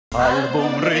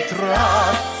Album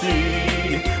ritratti,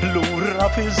 lura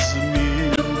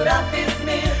fiż-żmien,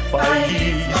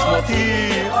 pajjiż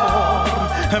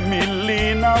ieħor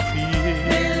milli naf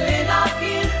jien,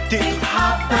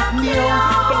 titħabbeb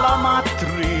miegħu bla ma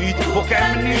trid u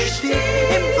kemm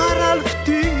nixtieq impara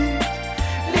l-ftit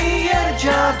li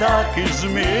jerġa' dak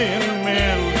iż-żmien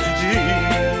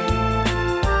mill-ġdid.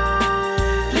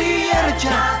 Li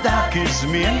jerġa' dak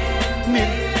iż-żmien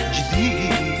mill-ġdid.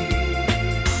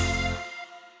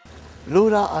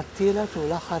 Lura għat-tielet u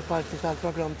l-aħħar parti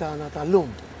tal-programm tagħna tal-lum,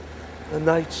 The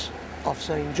Nights of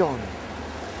St. John.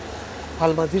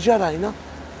 Bħalma diġà rajna,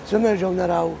 se nerġgħu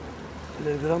naraw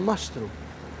lill-Gran Mastru,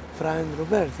 Fra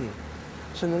Roberti,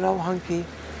 se naraw anki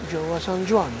ġewwa San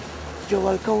Ġwan,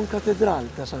 ġewwa l-Kon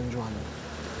Katedral ta' San Ġwan.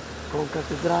 Kon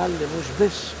Katedral li mhux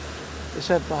biss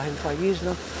isebbaħ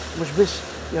il-pajjiżna, mhux biss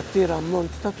jattira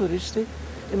ammont ta' turisti,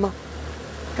 imma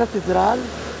katedral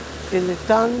illi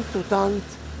tant u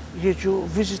tant jiġu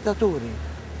viżitaturi,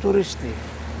 turisti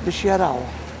biex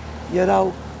jaraw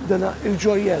dana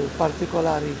il-ġojjel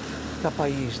partikolari ta'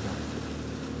 pajjiżna.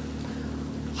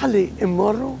 Ħalli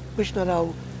immorru biex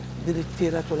naraw din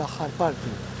it-tielet u l-aħħar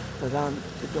parti ta' dan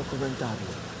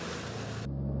id-dokumentarju.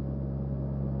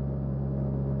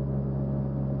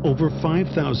 Over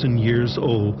 5,000 years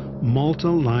old, Malta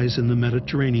lies in the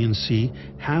Mediterranean Sea,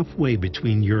 halfway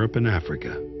between Europe and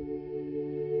Africa.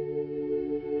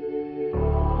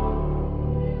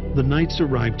 The Knights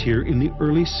arrived here in the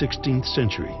early 16th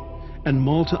century, and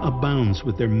Malta abounds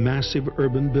with their massive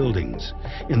urban buildings,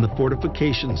 in the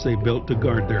fortifications they built to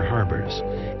guard their harbors,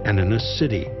 and in a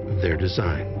city of their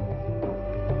design.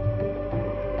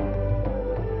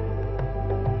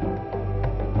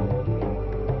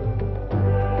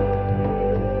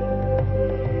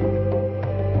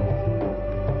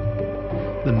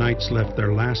 The Knights left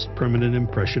their last permanent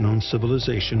impression on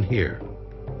civilization here.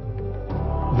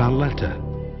 Valletta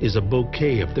is a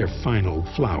bouquet of their final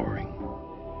flowering.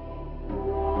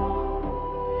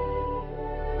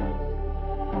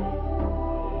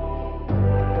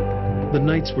 The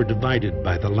Knights were divided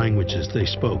by the languages they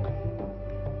spoke.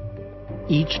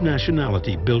 Each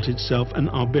nationality built itself an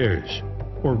auberge,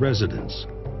 or residence.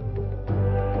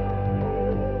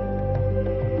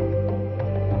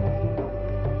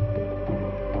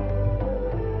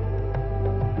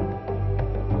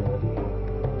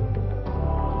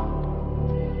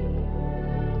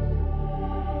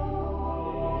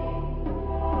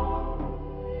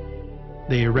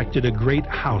 They erected a great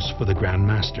house for the Grand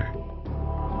Master.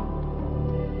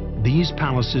 These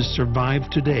palaces survive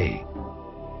today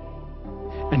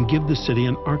and give the city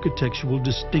an architectural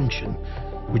distinction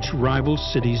which rivals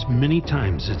cities many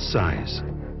times its size.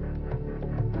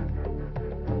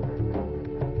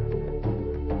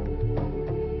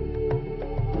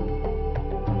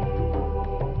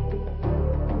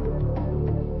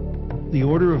 The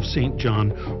Order of St.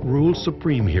 John ruled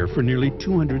supreme here for nearly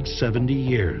 270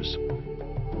 years.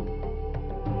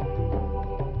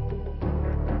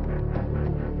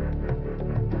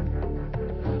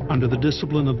 Under the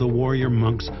discipline of the warrior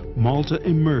monks, Malta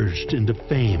emerged into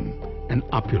fame and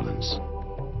opulence.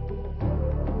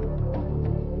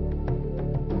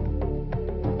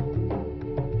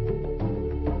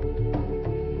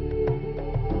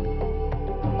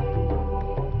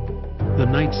 The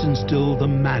Knights instill the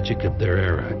magic of their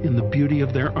era in the beauty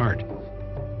of their art,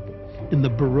 in the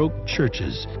Baroque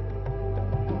churches,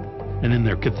 and in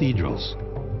their cathedrals.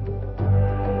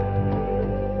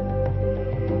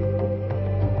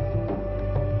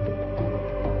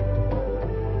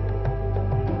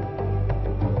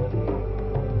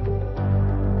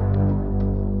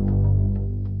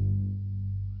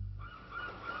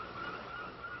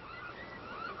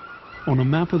 On a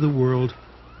map of the world,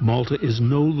 Malta is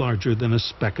no larger than a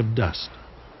speck of dust.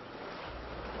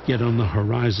 Yet on the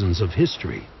horizons of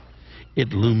history,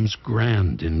 it looms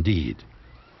grand indeed.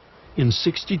 In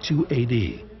 62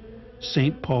 AD,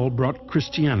 St. Paul brought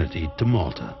Christianity to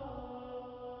Malta.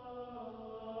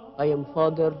 I am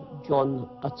Father John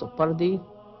Azzopardi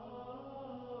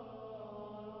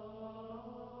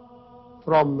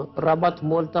from Rabat,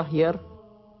 Malta here.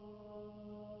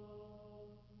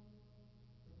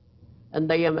 And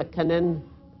I am a canon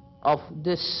of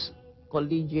this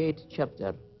collegiate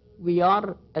chapter. We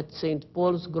are at St.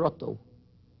 Paul's Grotto,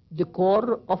 the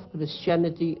core of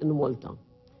Christianity in Malta,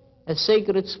 a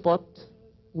sacred spot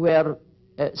where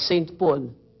St.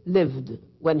 Paul lived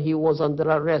when he was under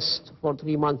arrest for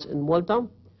 3 months in Malta.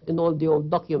 In all the old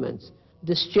documents,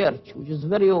 this church, which is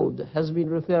very old, has been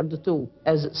referred to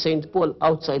as St. Paul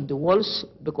outside the walls,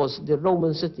 because the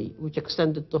Roman city, which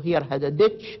extended to here, had a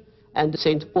ditch, and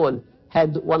St. Paul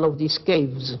had one of these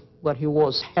caves where he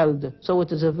was held. So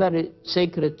it is a very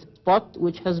sacred spot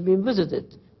which has been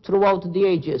visited throughout the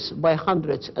ages by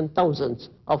hundreds and thousands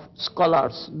of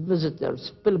scholars,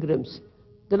 visitors, pilgrims.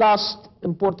 The last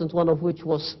important one of which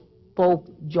was Pope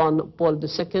John Paul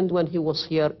II when he was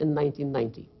here in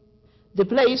 1990. The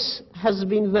place has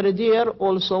been very dear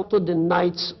also to the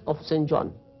Knights of St.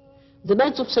 John. The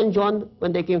Knights of St. John,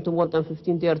 when they came to Malta in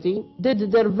 1530,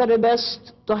 did their very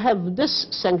best to have this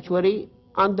sanctuary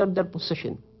under their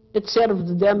possession. It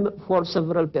served them for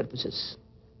several purposes.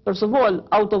 First of all,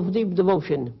 out of deep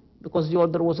devotion, because the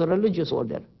order was a religious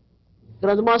order.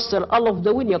 Grand Master Olof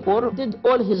de Winiakour did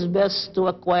all his best to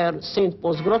acquire St.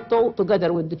 Paul's Grotto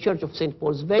together with the Church of St.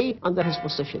 Paul's Bay under his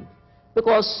possession,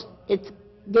 because it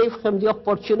gave him the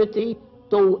opportunity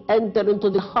to enter into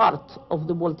the heart of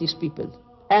the Maltese people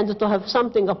and to have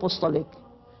something apostolic,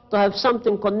 to have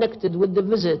something connected with the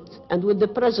visit and with the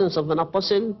presence of an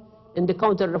apostle in the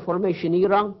Counter-Reformation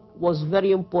era was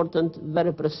very important,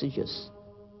 very prestigious.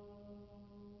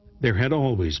 There had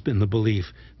always been the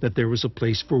belief that there was a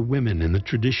place for women in the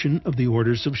tradition of the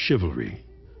orders of chivalry.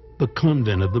 The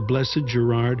convent of the Blessed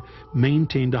Gerard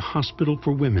maintained a hospital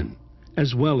for women,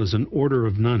 as well as an order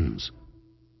of nuns.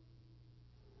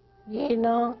 I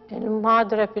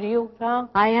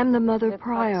am the Mother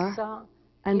Prior,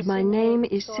 and my name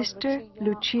is Sister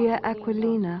Lucia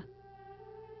Aquilina.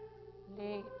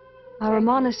 Our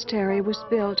monastery was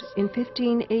built in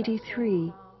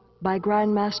 1583 by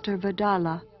Grand Master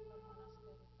Vidala.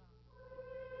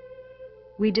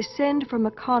 We descend from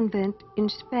a convent in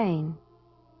Spain.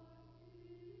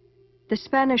 The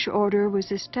Spanish order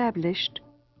was established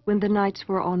when the knights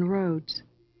were on Rhodes.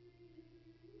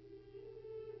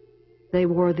 They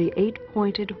wore the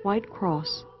 8-pointed white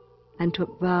cross and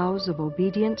took vows of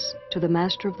obedience to the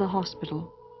master of the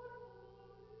hospital.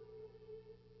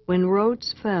 When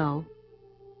Rhodes fell,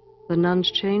 the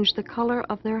nuns changed the color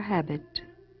of their habit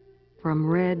from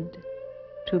red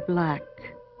to black.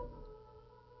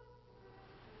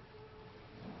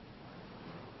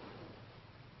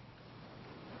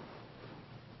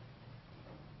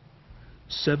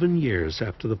 Seven years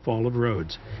after the fall of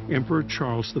Rhodes, Emperor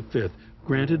Charles V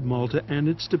granted Malta and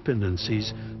its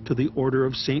dependencies to the Order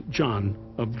of St. John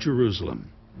of Jerusalem.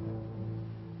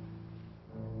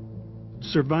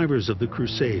 Survivors of the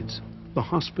Crusades, the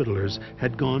Hospitallers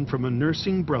had gone from a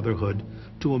nursing brotherhood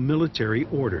to a military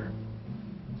order,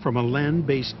 from a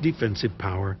land-based defensive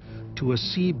power to a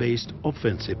sea-based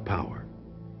offensive power.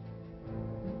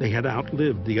 They had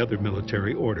outlived the other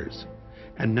military orders,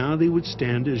 and now they would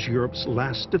stand as Europe's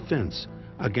last defense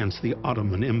against the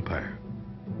Ottoman Empire.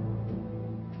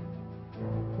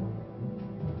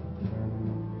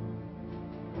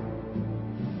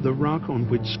 The rock on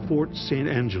which Fort St.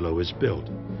 Angelo is built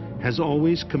has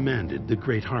always commanded the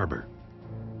great harbor.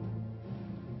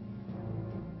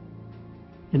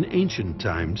 In ancient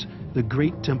times, the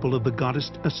great temple of the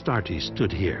goddess Astarte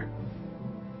stood here.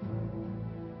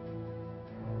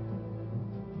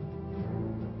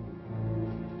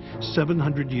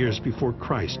 "700 years before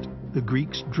Christ, the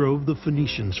Greeks drove the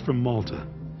Phoenicians from Malta,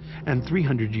 and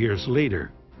 300 years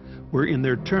later were in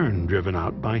their turn driven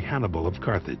out by Hannibal of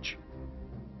Carthage.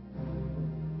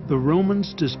 The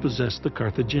Romans dispossessed the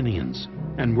Carthaginians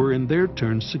and were in their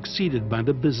turn succeeded by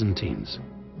the Byzantines.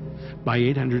 By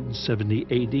 870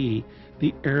 AD,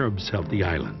 the Arabs held the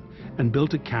island and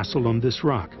built a castle on this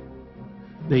rock.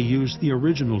 They used the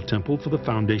original temple for the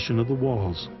foundation of the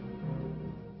walls.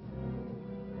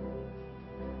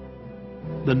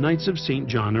 The Knights of St.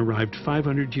 John arrived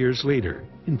 500 years later,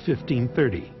 in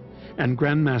 1530, and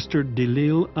Grand Master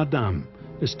Delil Adam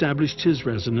established his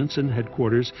residence and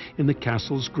headquarters in the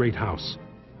castle's great house.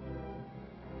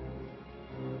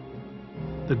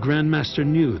 The Grand Master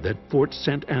knew that Fort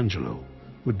St. Angelo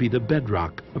would be the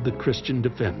bedrock of the Christian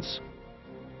defense.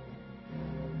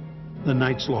 The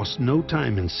knights lost no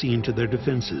time in seeing to their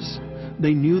defenses.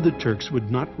 They knew the Turks would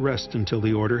not rest until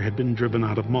the order had been driven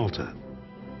out of Malta.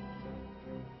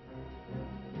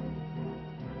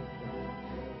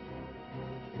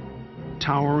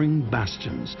 Towering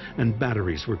bastions and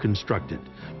batteries were constructed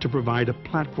to provide a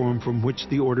platform from which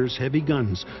the order's heavy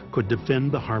guns could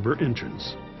defend the harbor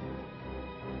entrance.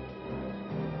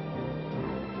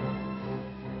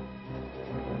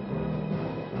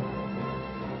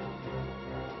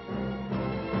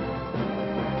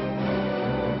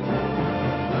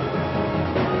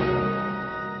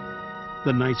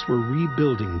 The knights were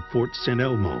rebuilding Fort St.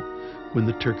 Elmo when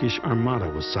the Turkish Armada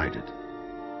was sighted.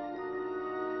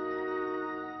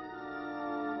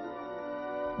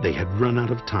 They had run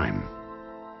out of time.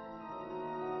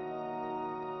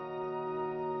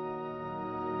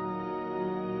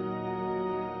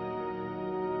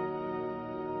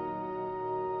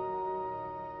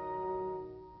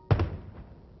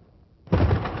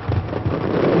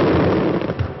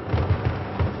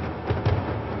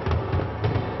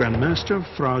 Grand Master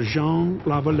Fra Jean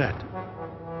Lavalette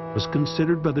was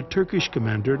considered by the Turkish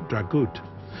commander Dragut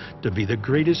to be the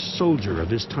greatest soldier of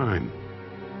his time.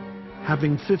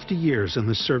 Having 50 years in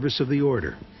the service of the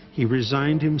order, he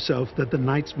resigned himself that the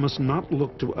knights must not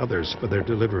look to others for their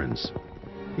deliverance.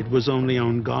 It was only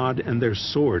on God and their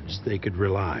swords they could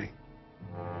rely.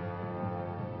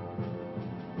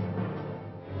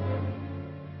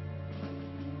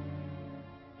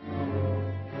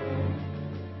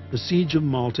 The Siege of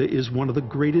Malta is one of the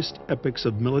greatest epics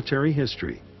of military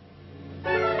history.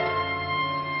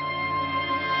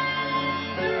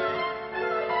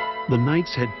 The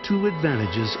knights had two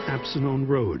advantages absent on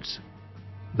roads: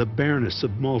 the bareness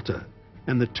of Malta,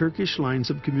 and the Turkish lines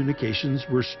of communications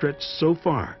were stretched so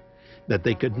far that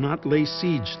they could not lay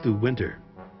siege through winter.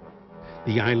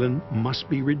 The island must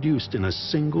be reduced in a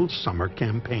single summer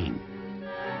campaign.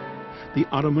 The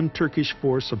Ottoman Turkish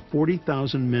force of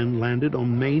 40,000 men landed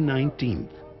on May 19th.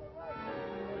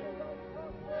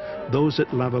 Those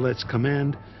at Lavalette's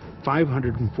command,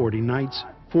 540 knights,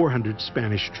 400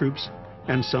 Spanish troops,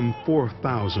 and some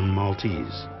 4,000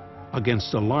 Maltese.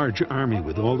 Against a large army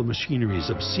with all the machineries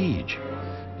of siege,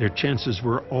 their chances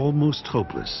were almost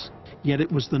hopeless. Yet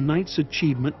it was the knights'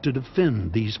 achievement to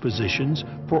defend these positions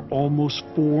for almost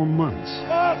 4 months.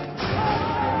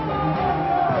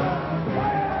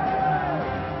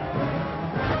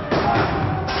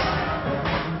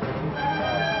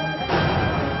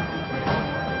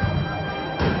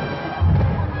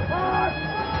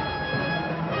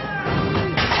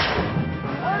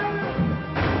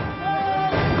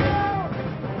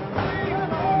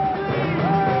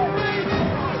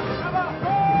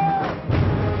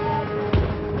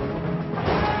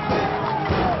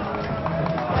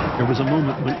 There was a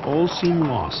moment when all seemed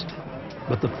lost,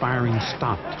 but the firing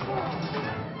stopped,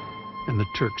 and the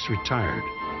Turks retired.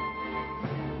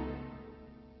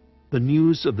 The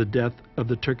news of the death of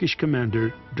the Turkish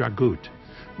commander, Dragut,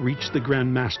 reached the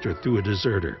Grand Master through a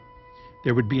deserter.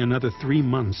 There would be another 3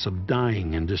 months of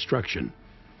dying and destruction,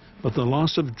 but the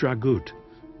loss of Dragut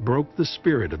broke the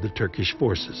spirit of the Turkish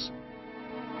forces.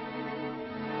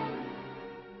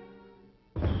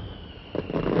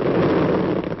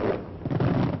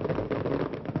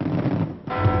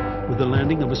 With the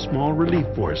landing of a small relief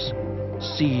force,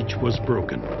 siege was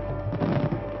broken.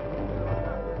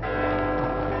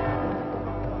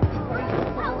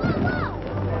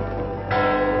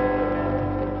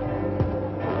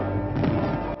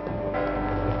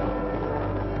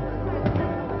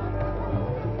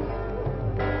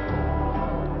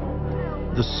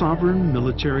 The sovereign,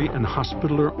 military, and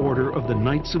hospitaller order of the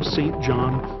Knights of St.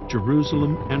 John,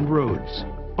 Jerusalem, and Rhodes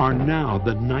are now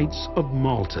the Knights of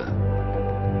Malta,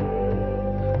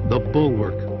 the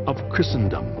bulwark of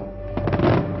Christendom.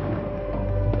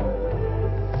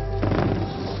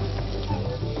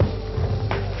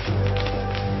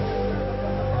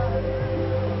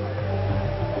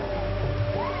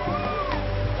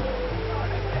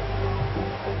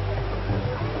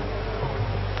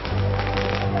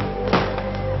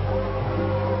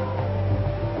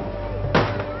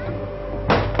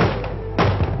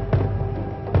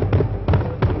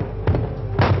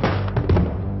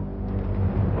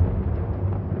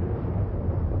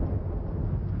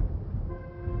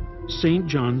 St.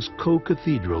 John's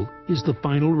Co-Cathedral is the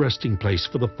final resting place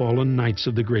for the fallen knights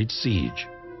of the Great Siege.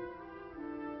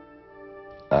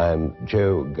 I'm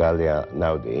Joe Gallia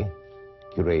Naudi,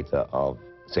 curator of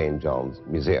St. John's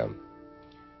Museum.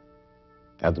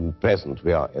 At present,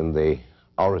 we are in the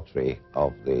oratory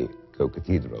of the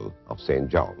Co-Cathedral of St.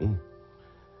 John.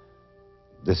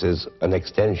 This is an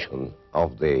extension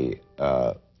of the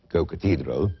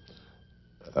Co-Cathedral,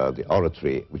 the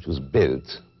oratory which was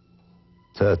built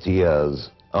 30 years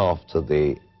after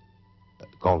the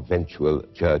conventual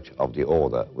church of the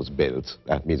order was built.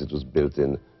 That means it was built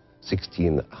in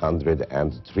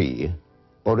 1603.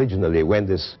 Originally, when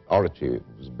this oratory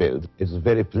was built, it was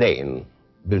very plain,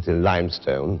 built in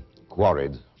limestone,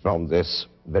 quarried from this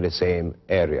very same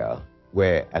area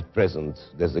where at present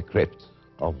there's the crypt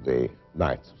of the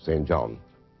Knights of St. John.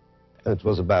 And it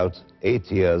was about 8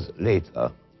 years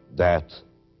later that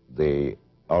the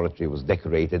oratory was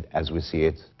decorated as we see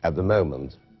it at the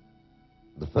moment.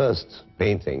 The first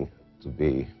painting to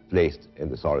be placed in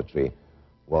this oratory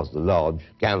was the large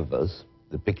canvas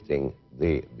depicting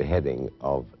the beheading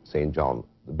of St. John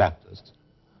the Baptist,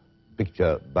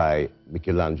 picture by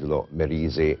Michelangelo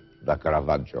Merisi da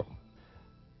Caravaggio.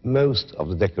 Most of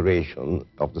the decoration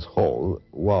of this hall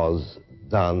was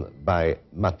done by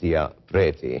Mattia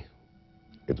Preti.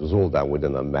 It was all done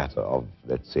within a matter of,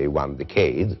 let's say, 1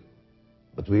 decade.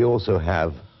 But we also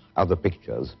have other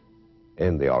pictures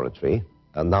in the oratory,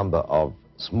 a number of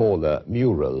smaller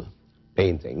mural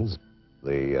paintings,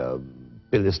 the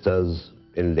pilasters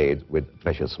inlaid with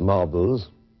precious marbles,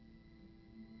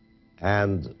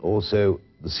 and also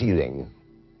the ceiling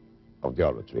of the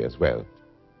oratory as well.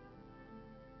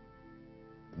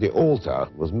 The altar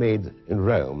was made in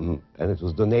Rome, and it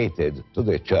was donated to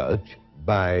the church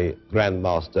by Grand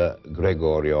Master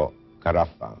Gregorio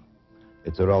Caraffa.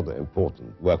 It's a rather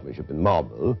important workmanship in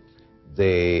marble.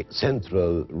 The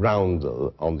central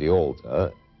roundel on the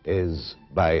altar is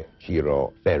by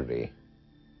Ciro Ferri.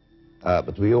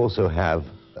 But we also have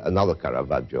another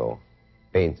Caravaggio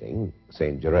painting,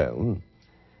 St. Jerome.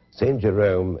 St.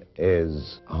 Jerome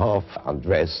is half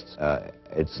undressed.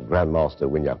 It's Grand Master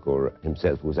Wignacourt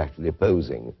himself who was actually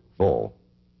posing for,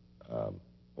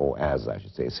 or as I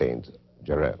should say, St.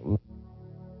 Jerome.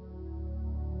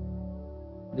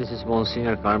 This is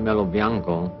Monsignor Carmelo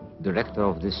Bianco, director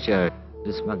of this church.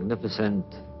 This magnificent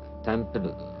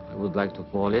temple, I would like to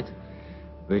call it,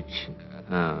 which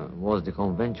was the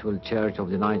conventual church of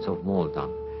the Knights of Malta.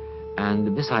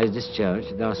 And besides this church,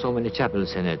 there are so many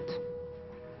chapels in it.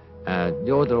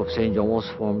 The Order of St. John was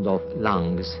formed of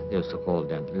langues, they used to call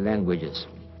them, languages.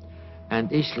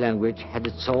 And each language had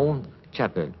its own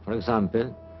chapel. For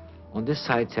example, on this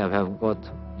side we have got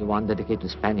the one dedicated to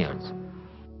Spaniards.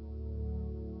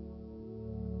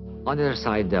 On the other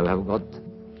side there we have got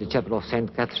the chapel of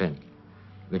St. Catherine,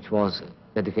 which was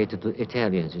dedicated to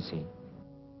Italians, you see.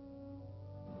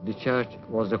 The church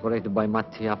was decorated by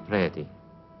Mattia Preti,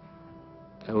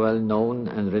 a well-known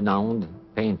and renowned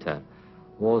painter,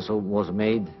 who also was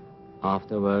made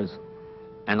afterwards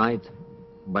a knight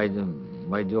by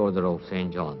the Order of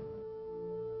St. John.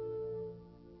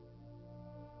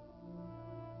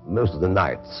 Most of the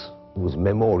knights whose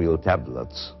memorial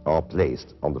tablets are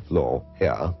placed on the floor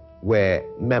here were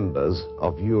members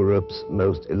of Europe's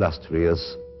most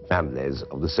illustrious families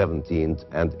of the 17th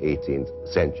and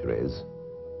 18th centuries.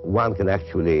 One can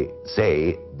actually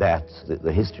say that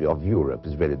the history of Europe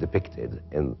is really depicted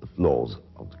in the floors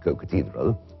of the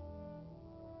co-cathedral.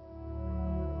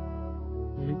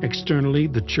 Externally,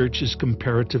 the church is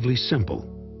comparatively simple,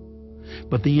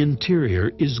 but the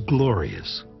interior is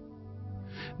glorious.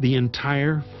 The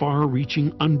entire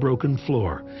far-reaching unbroken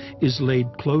floor is laid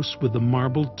close with the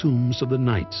marble tombs of the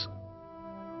knights.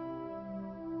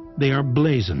 They are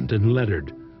blazoned and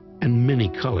lettered and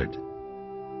many-colored.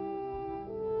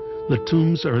 The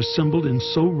tombs are assembled in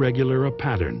so regular a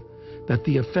pattern that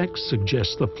the effect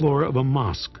suggests the floor of a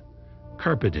mosque,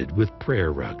 carpeted with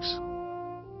prayer rugs.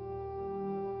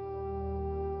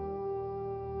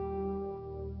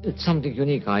 It's something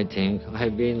unique, I think. I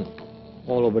have been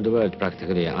all over the world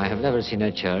practically. I have never seen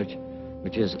a church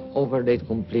which is overlaid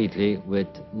completely with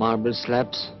marble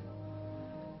slabs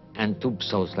and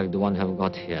tombstones like the one I've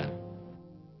got here.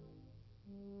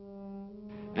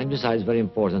 And besides, very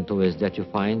important too is that you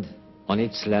find on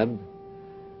each slab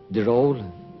the role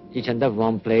each and every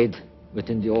one played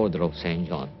within the Order of St.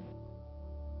 John.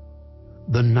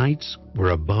 The knights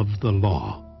were above the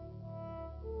law,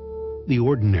 the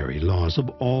ordinary laws of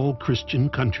all Christian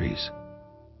countries.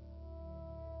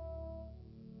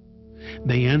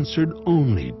 They answered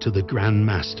only to the Grand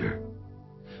Master.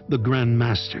 The Grand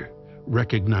Master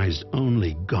recognized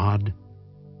only God,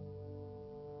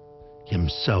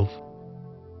 himself,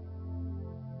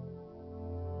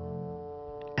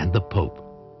 and the Pope.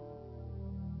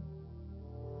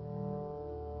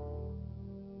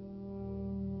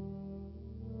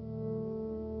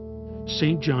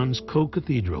 St. John's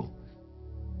Co-Cathedral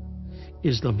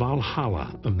is the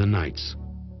Valhalla of the Knights.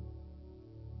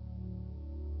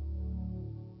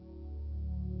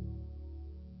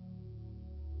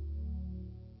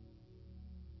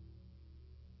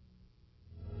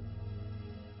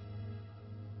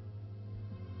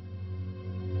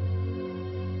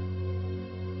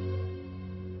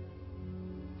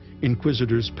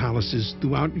 Inquisitors' palaces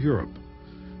throughout Europe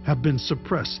have been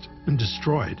suppressed and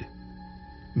destroyed,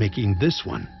 making this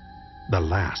one the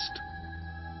last.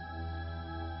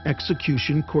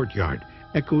 Execution Courtyard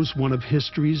echoes one of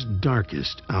history's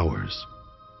darkest hours.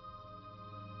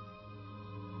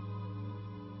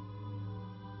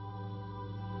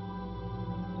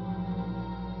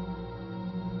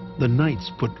 The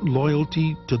knights put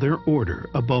loyalty to their order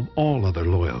above all other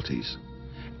loyalties,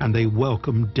 and they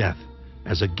welcomed death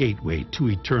as a gateway to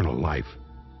eternal life.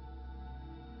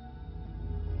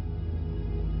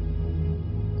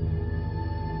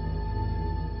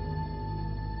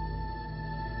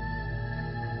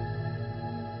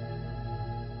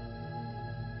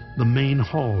 The main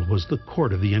hall was the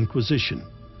court of the Inquisition.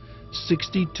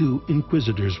 62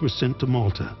 inquisitors were sent to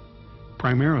Malta,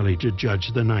 primarily to judge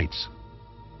the knights.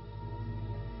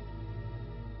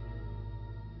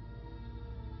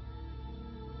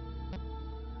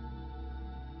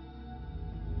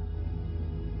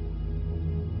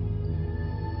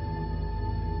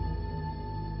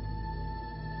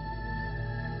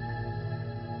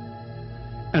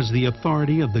 As the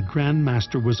authority of the Grand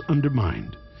Master was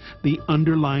undermined, the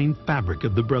underlying fabric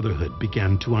of the Brotherhood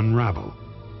began to unravel.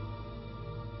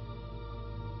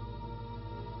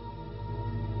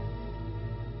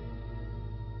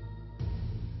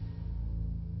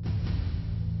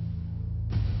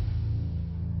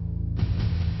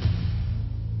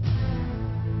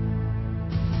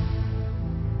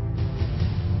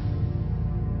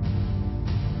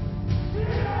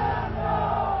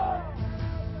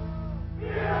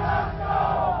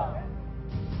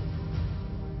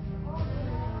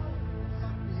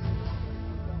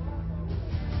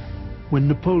 When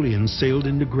Napoleon sailed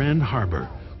into Grand Harbor,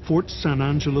 Fort San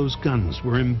Angelo's guns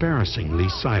were embarrassingly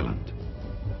silent.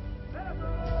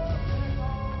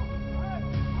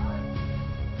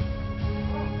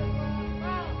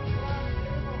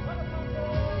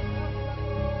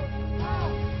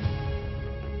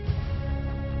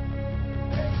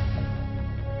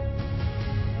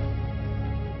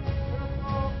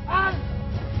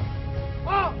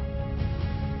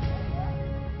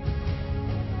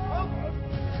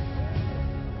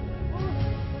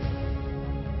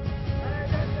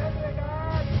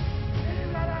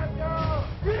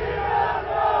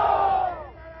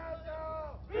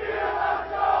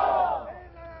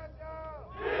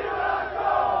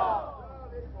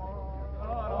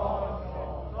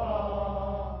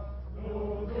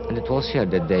 And it was here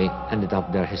that they ended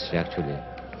up their history, actually,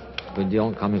 with the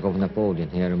oncoming of Napoleon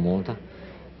here in Malta,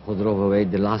 who drove away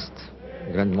the last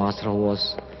Grand Master, who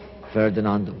was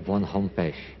Ferdinand von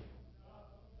Hompesch.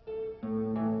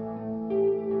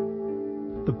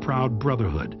 The proud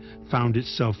Brotherhood found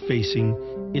itself facing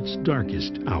its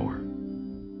darkest hour.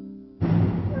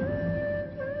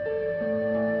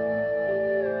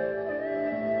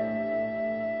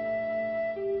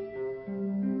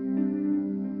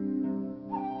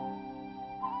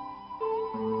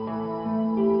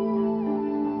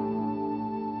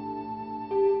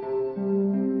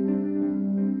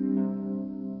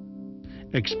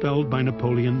 Expelled by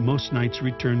Napoleon, most knights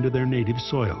returned to their native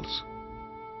soils.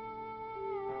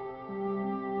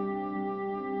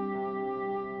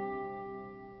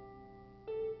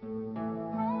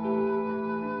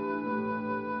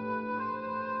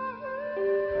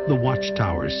 The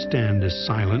watchtowers stand as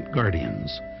silent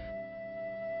guardians,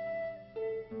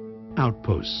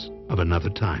 outposts of another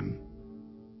time.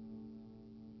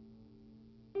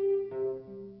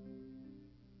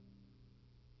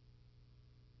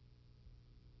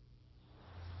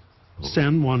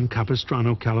 San Juan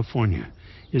Capistrano, California,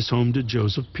 is home to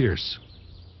Joseph Pierce.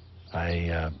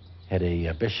 I had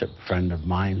a bishop friend of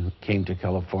mine who came to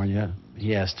California.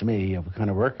 He asked me what kind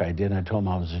of work I did, and I told him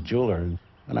I was a jeweler.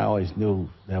 And I always knew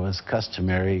that was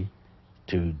customary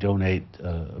to donate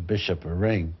a bishop a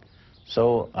ring.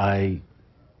 So I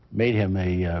made him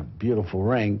a beautiful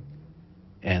ring,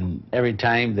 and every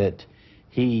time that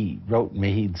he wrote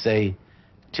me, he'd say,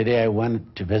 "Today I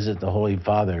went to visit the Holy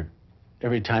Father."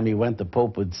 Every time he went, the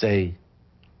Pope would say,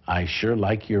 "I sure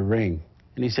like your ring."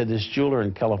 And he said, "This jeweler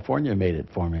in California made it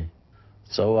for me."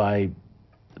 So I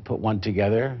put one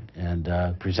together and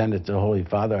presented it to the Holy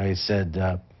Father. I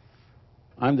said,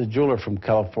 "I'm the jeweler from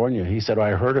California." He said, "Oh,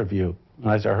 I heard of you." And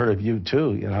I said, "I heard of you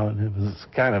too," you know, and it was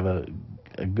kind of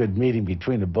a good meeting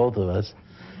between the both of us.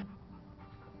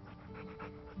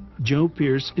 Joe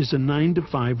Pierce is a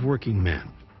 9-to-5 working man,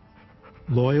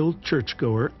 loyal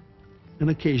churchgoer, an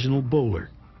occasional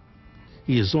bowler.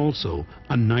 He is also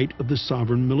a Knight of the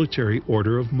Sovereign Military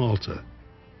Order of Malta.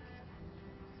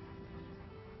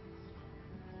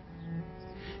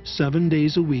 7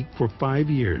 days a week for 5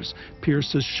 years,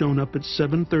 Pierce has shown up at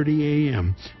 7:30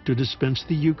 a.m. to dispense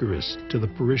the Eucharist to the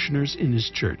parishioners in his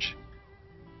church.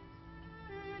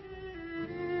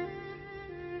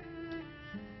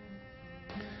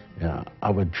 Yeah,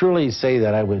 I would truly say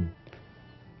that I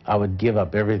would give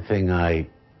up everything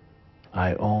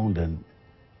I owned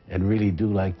and really do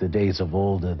like the days of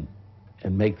old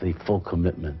and make the full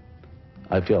commitment.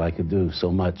 I feel I could do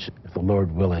so much, if the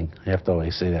Lord willing. I have to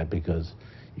always say that because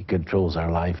He controls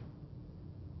our life.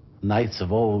 Knights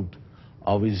of old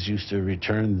always used to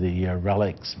return the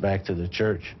relics back to the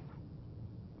church.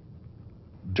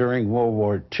 During World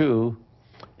War II,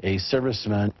 a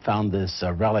serviceman found this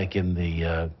relic in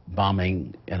the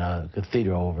bombing in a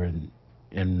cathedral over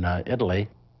in Italy.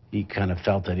 He kind of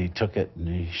felt that he took it and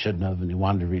he shouldn't have, and he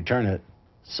wanted to return it.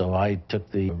 So I took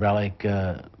the relic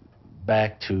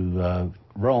back to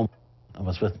Rome. I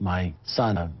was with my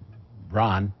son,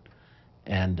 Ron,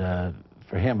 and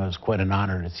for him it was quite an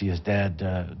honor to see his dad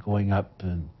going up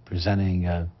and presenting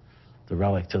the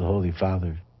relic to the Holy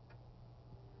Father.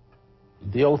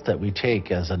 The oath that we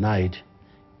take as a knight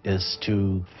is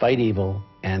to fight evil,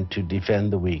 and to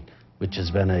defend the weak, which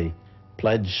has been a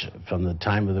pledge from the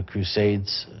time of the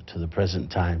Crusades to the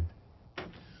present time.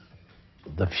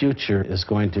 The future is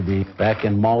going to be back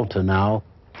in Malta now.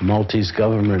 The Maltese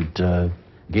government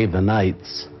gave the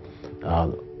Knights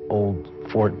old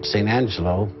Fort St.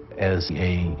 Angelo as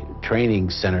a training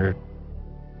center.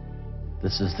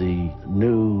 This is the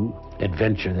new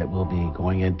adventure that we'll be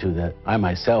going into that I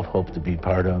myself hope to be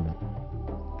part of.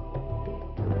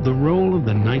 The role of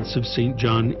the Knights of St.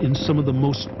 John in some of the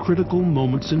most critical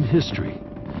moments in history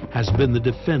has been the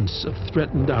defense of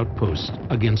threatened outposts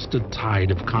against a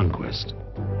tide of conquest.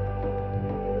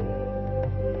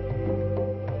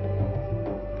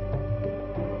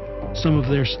 Some of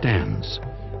their stands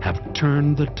have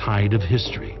turned the tide of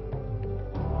history.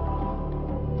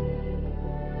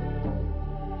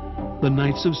 The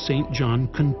Knights of St. John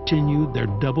continued their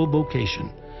double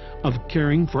vocation of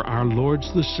caring for our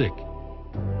lords the sick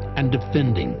and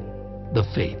defending the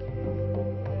faith.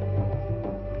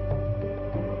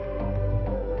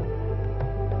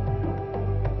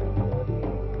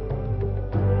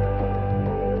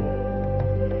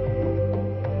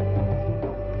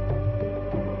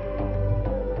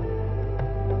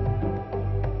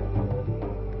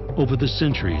 Over the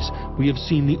centuries, we have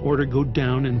seen the order go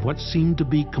down in what seemed to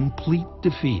be complete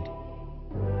defeat,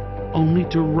 only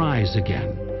to rise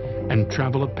again and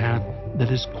travel a path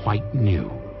that is quite new,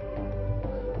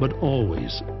 but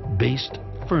always based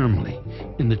firmly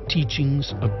in the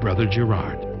teachings of Brother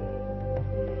Gerard.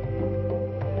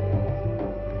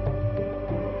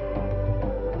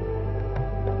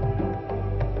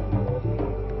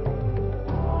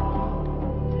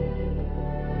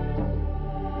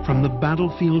 From the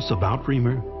battlefields of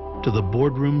Outremer to the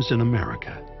boardrooms in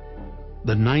America,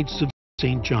 the Knights of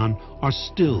St. John are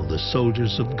still the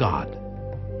soldiers of God,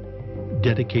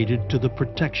 dedicated to the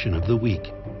protection of the weak.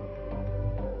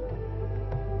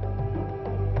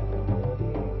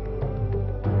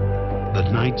 The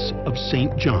Knights of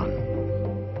St. John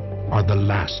are the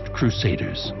last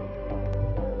crusaders.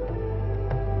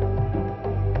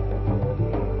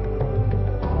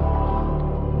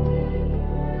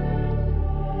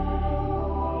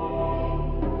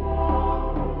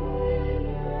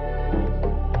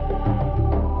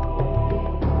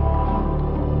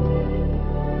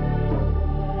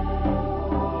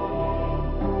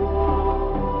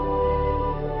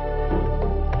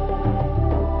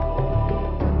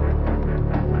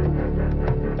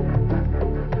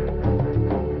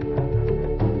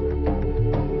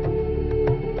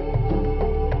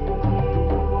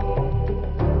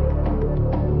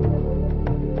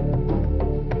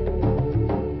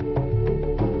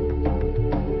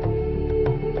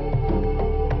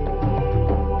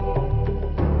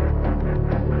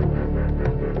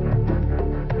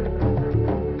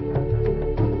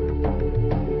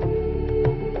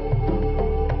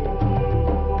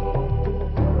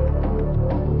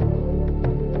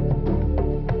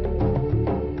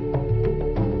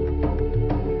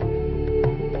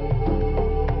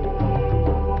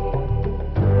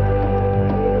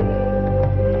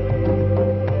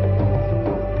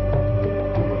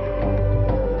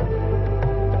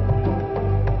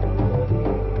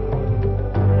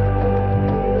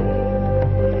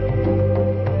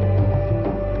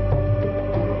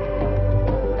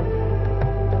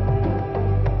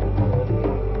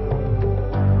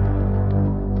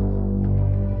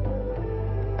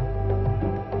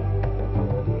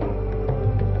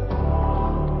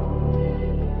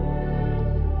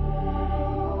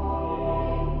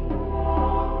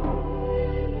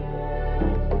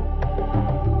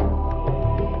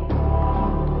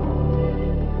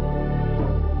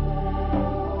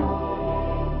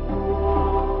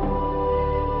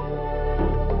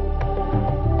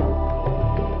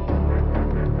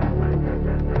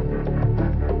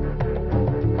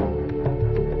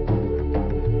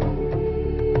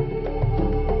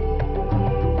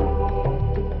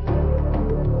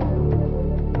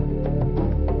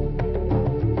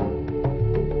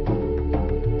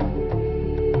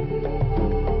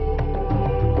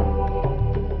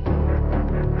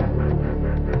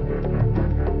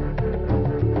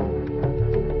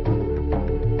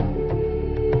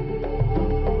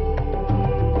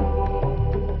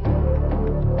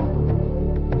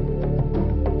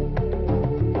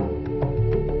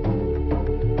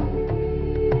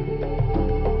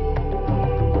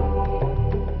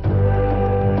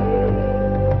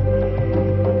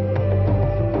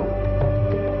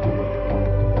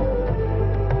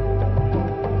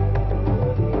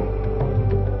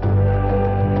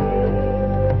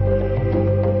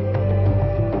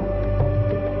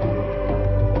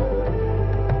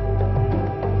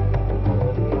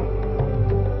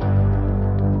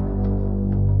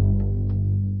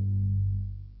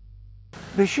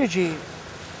 biex jiġi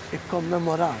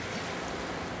ikkommemorat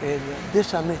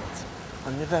il-900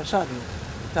 anniversarju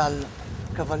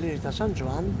tal-Kavallieri ta' San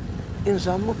Ġwan,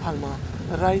 inżammu bħalma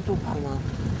rajtu bħalma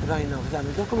rajna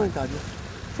f'dan il-dokumentarju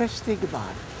festi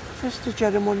kbar, festi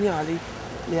ċerimonjali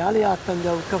li għali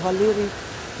attendew kavallieri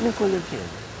minn kull imkien,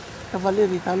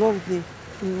 kavallieri tal-ordni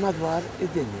madwar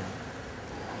id-dinja.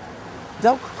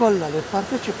 Dawk kollha li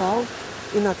pparteċipaw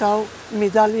ingħataw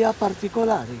medalja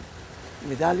partikolari,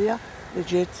 medalja li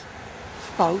ġiet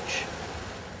f'pawċ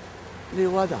li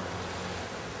huwa dan.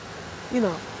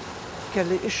 Jiena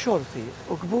kelli x-xorti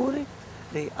u kburi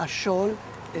li għax-xogħol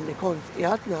illi kont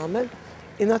qiegħed nagħmel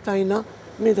ingħatajna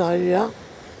medalja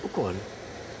wkoll.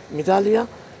 Medalja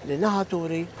li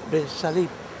naħaturi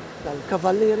bil-salib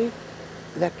tal-kavallieri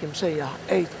l-hekk imsejjaħ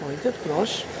 8-pointed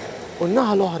cross u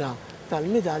n-naħa l-oħra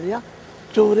tal-medalja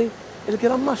turi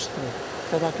il-Gran Mastru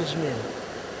ta' dak iż-żmien,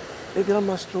 il-Gran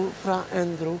Mastru Fra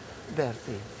Andrew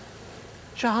Berti.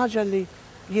 Xi ħaġa li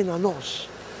jiena nos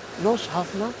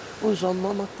ħafna u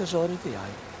nżomma mat-teżori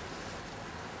tiegħi.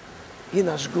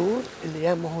 Jiena żgur illi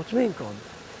hemm uħud minnkom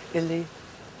illi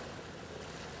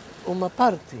huma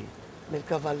parti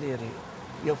mill-kavallieri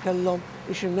jew kellhom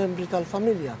xi membri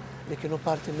tal-familja li kienu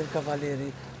parti mill-kavallieri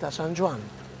ta' San Ġwan.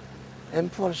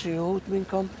 Hemm forsi uħud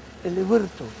minnkom illi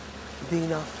wirtu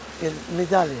dina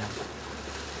il-medalja.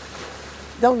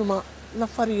 Dawn huma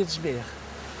l-affarijiet sbieħ,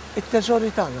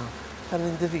 it-teżori tagħna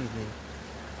tal-individwi,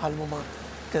 bħal huma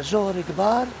teżori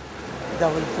kbar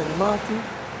daw il-filmati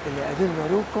illi qegħdin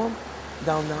norukom,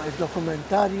 dawna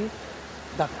id-dokumentarji,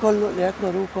 dak kollu li qed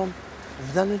norukom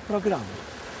f'dan il-programm,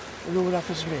 Lura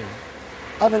Fiz-Zmien.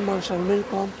 Qabel ma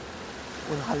nsemmilkom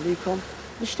u nħallikom,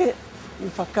 nixtieq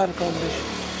nfakkarkom biex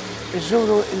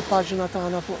iżuru il-paġna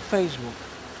tagħna fuq Facebook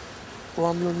u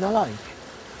għamlulna like,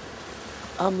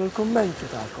 għamlu l-kummenti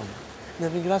tagħkom.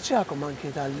 Nirringrazzjakom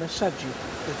anki tal-messaġġi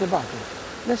li tibagħtu,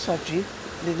 messaġġi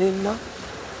li lilna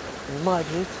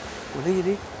il-Margaret u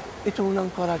lili ituna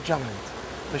inkoraġġament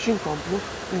biex inkomplu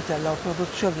nintellaw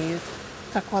produzzjonijiet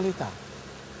ta' kwalità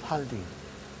bħal din.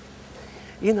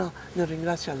 Jiena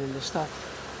nirringrazzja lill-istaff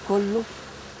kollu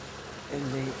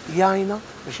illi jgħinna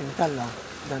biex intella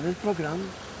dan il-programm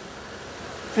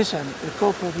fisem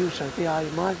il-co-producer tiegħi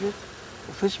Margaret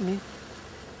u fismi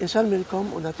insemmilkom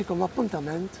u nagħtikom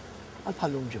appuntament għal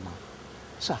bħallum ġimgħa.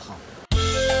 Saħħa.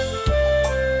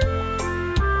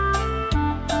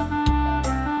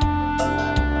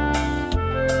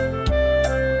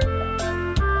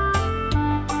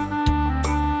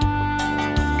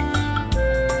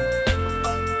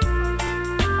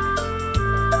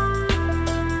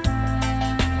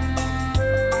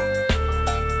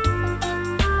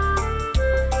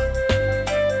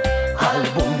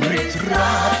 Album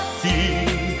ritratti,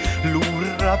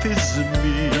 Lura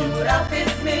Fiz-Zmien,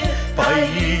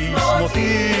 pajjiż mod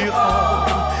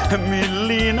ieħor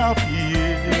milli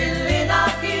nafjien,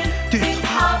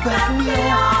 titħabbek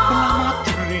miegħu bla ma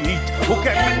trid u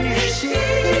kemm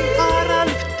nixtieq ara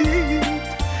l-ftit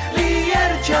li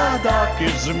jerġa' dak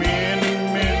iż-żmien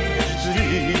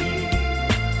mill-ġdid.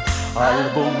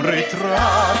 Album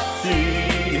ritratti,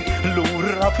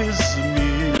 Lura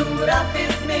Fiz-Zmien,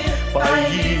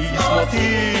 pajjiż mod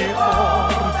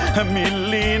ieħor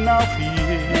milli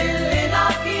nafjien,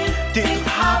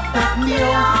 titħabbek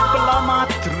miegħu bla ma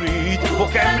trid u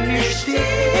kemm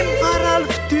nixtieq ara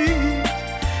l-ftit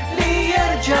li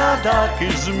jerġa' dak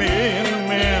iż-żmien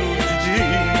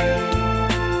mill-ġdid.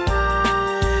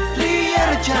 Li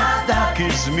jerġa' dak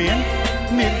iż-żmien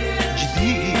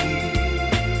mill-ġdid.